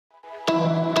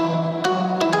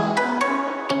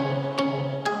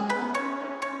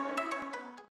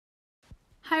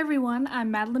everyone, I'm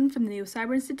Madeline from the Neo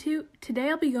Cyber Institute. Today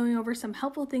I'll be going over some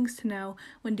helpful things to know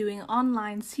when doing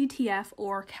online CTF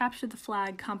or Capture the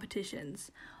Flag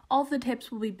competitions. All of the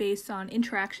tips will be based on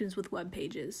interactions with web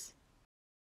pages.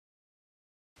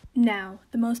 Now,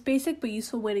 the most basic but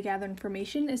useful way to gather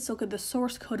information is to look at the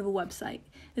source code of a website.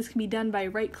 This can be done by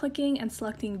right-clicking and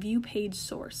selecting View Page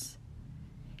Source.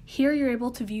 Here you're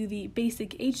able to view the basic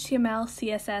HTML,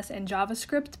 CSS, and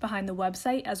JavaScript behind the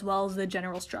website, as well as the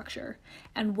general structure.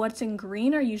 And what's in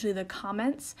green are usually the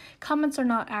comments. Comments are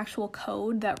not actual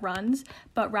code that runs,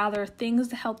 but rather things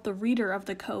to help the reader of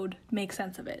the code make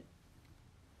sense of it.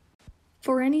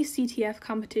 For any CTF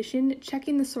competition,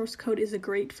 checking the source code is a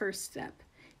great first step.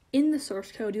 In the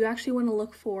source code, you actually want to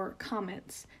look for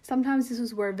comments. Sometimes this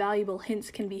is where valuable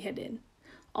hints can be hidden.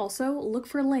 Also, look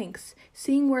for links.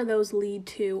 Seeing where those lead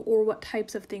to or what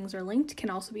types of things are linked can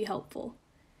also be helpful.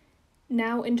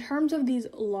 Now, in terms of these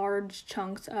large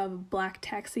chunks of black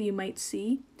text that you might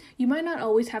see, you might not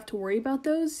always have to worry about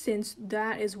those since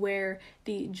that is where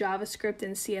the JavaScript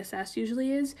and CSS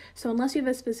usually is, so unless you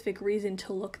have a specific reason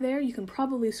to look there, you can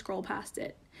probably scroll past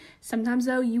it. Sometimes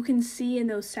though, you can see in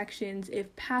those sections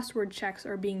if password checks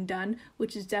are being done,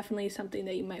 which is definitely something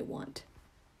that you might want.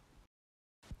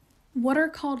 What are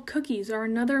called cookies are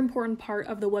another important part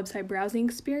of the website browsing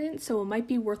experience, so it might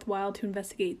be worthwhile to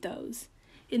investigate those.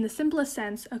 In the simplest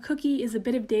sense, a cookie is a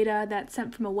bit of data that's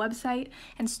sent from a website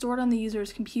and stored on the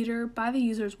user's computer by the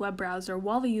user's web browser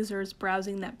while the user is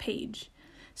browsing that page.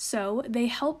 So, they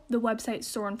help the website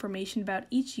store information about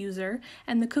each user,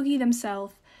 and the cookie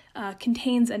themselves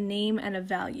contains a name and a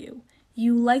value.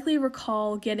 You likely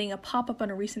recall getting a pop-up on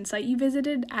a recent site you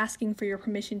visited asking for your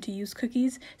permission to use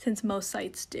cookies, since most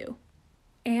sites do.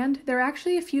 And there are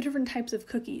actually a few different types of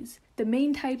cookies. The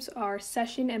main types are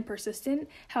session and persistent,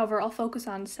 however I'll focus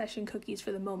on session cookies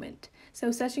for the moment.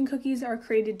 So session cookies are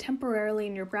created temporarily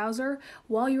in your browser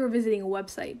while you are visiting a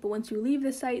website, but once you leave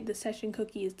the site, the session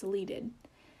cookie is deleted.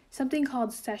 Something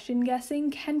called session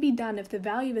guessing can be done if the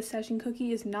value of a session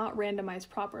cookie is not randomized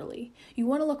properly. You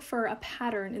want to look for a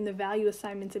pattern in the value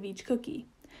assignments of each cookie.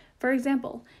 For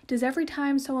example, does every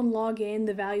time someone log in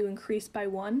the value increase by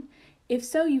 1? If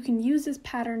so, you can use this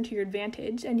pattern to your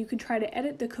advantage and you can try to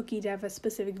edit the cookie to have a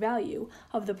specific value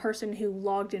of the person who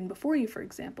logged in before you, for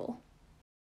example.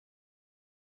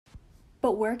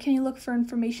 But where can you look for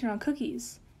information on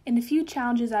cookies? In a few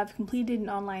challenges I've completed in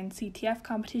online CTF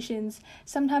competitions,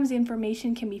 sometimes the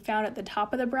information can be found at the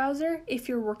top of the browser if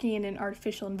you're working in an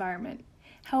artificial environment.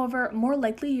 However, more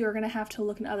likely you're going to have to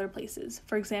look in other places,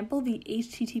 for example, the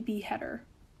HTTP header.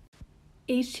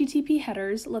 HTTP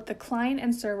headers let the client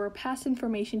and server pass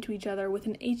information to each other with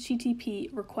an HTTP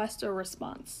request or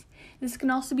response. This can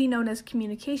also be known as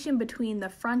communication between the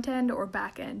front end or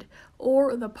back end,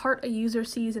 or the part a user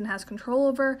sees and has control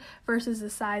over versus the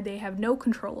side they have no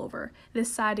control over.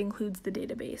 This side includes the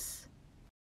database.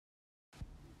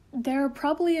 There are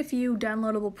probably a few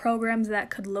downloadable programs that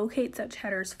could locate such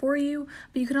headers for you,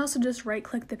 but you can also just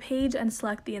right-click the page and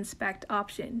select the Inspect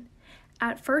option.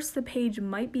 At first, the page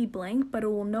might be blank, but it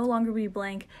will no longer be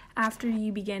blank after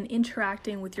you begin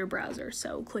interacting with your browser,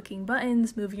 so clicking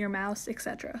buttons, moving your mouse,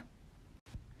 etc.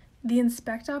 The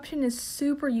Inspect option is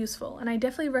super useful, and I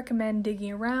definitely recommend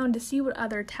digging around to see what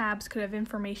other tabs could have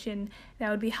information that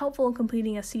would be helpful in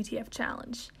completing a CTF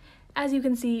challenge. As you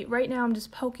can see, right now I'm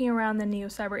just poking around the Neo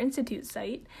Cyber Institute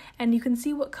site, and you can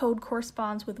see what code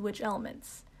corresponds with which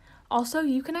elements. Also,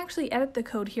 you can actually edit the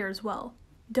code here as well.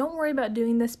 Don't worry about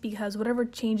doing this because whatever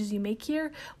changes you make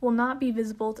here will not be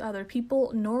visible to other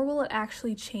people, nor will it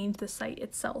actually change the site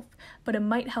itself, but it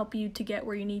might help you to get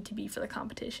where you need to be for the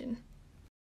competition.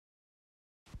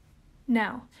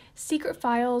 Now, secret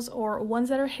files, or ones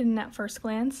that are hidden at first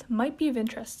glance, might be of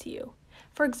interest to you.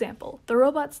 For example, the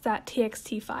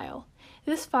robots.txt file.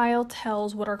 This file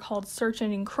tells what are called search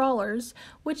engine crawlers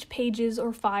which pages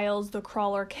or files the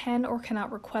crawler can or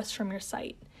cannot request from your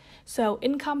site. So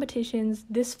in competitions,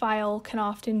 this file can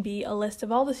often be a list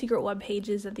of all the secret web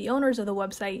pages that the owners of the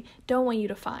website don't want you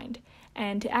to find.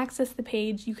 And to access the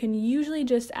page, you can usually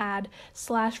just add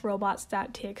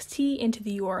 /robots.txt into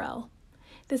the URL.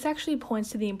 This actually points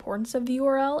to the importance of the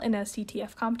URL in a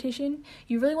CTF competition.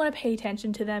 You really want to pay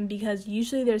attention to them because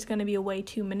usually there's going to be a way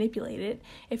to manipulate it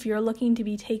if you're looking to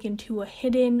be taken to a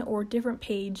hidden or different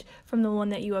page from the one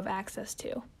that you have access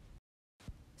to.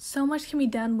 So much can be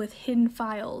done with hidden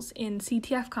files in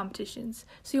CTF competitions,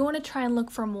 so you want to try and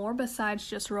look for more besides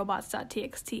just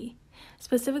robots.txt.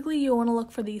 Specifically, you want to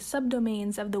look for the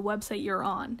subdomains of the website you're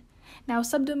on. Now,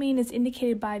 subdomain is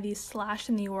indicated by the slash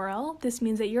in the URL. This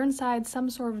means that you're inside some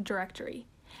sort of directory.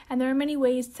 And there are many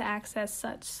ways to access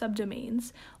such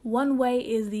subdomains. One way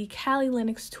is the Kali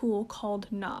Linux tool called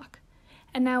Knock.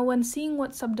 And now when seeing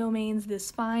what subdomains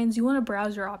this finds, you want to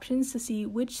browse your options to see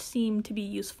which seem to be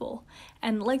useful.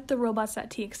 And like the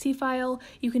robots.txt file,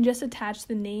 you can just attach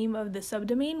the name of the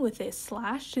subdomain with a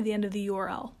slash to the end of the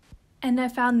URL. And I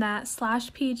found that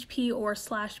 /php or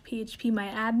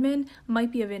 /phpMyAdmin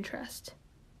might be of interest.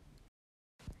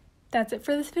 That's it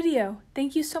for this video.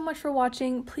 Thank you so much for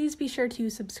watching. Please be sure to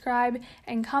subscribe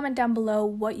and comment down below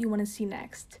what you want to see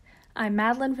next. I'm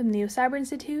Madeline from the Neo Cyber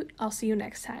Institute. I'll see you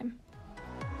next time.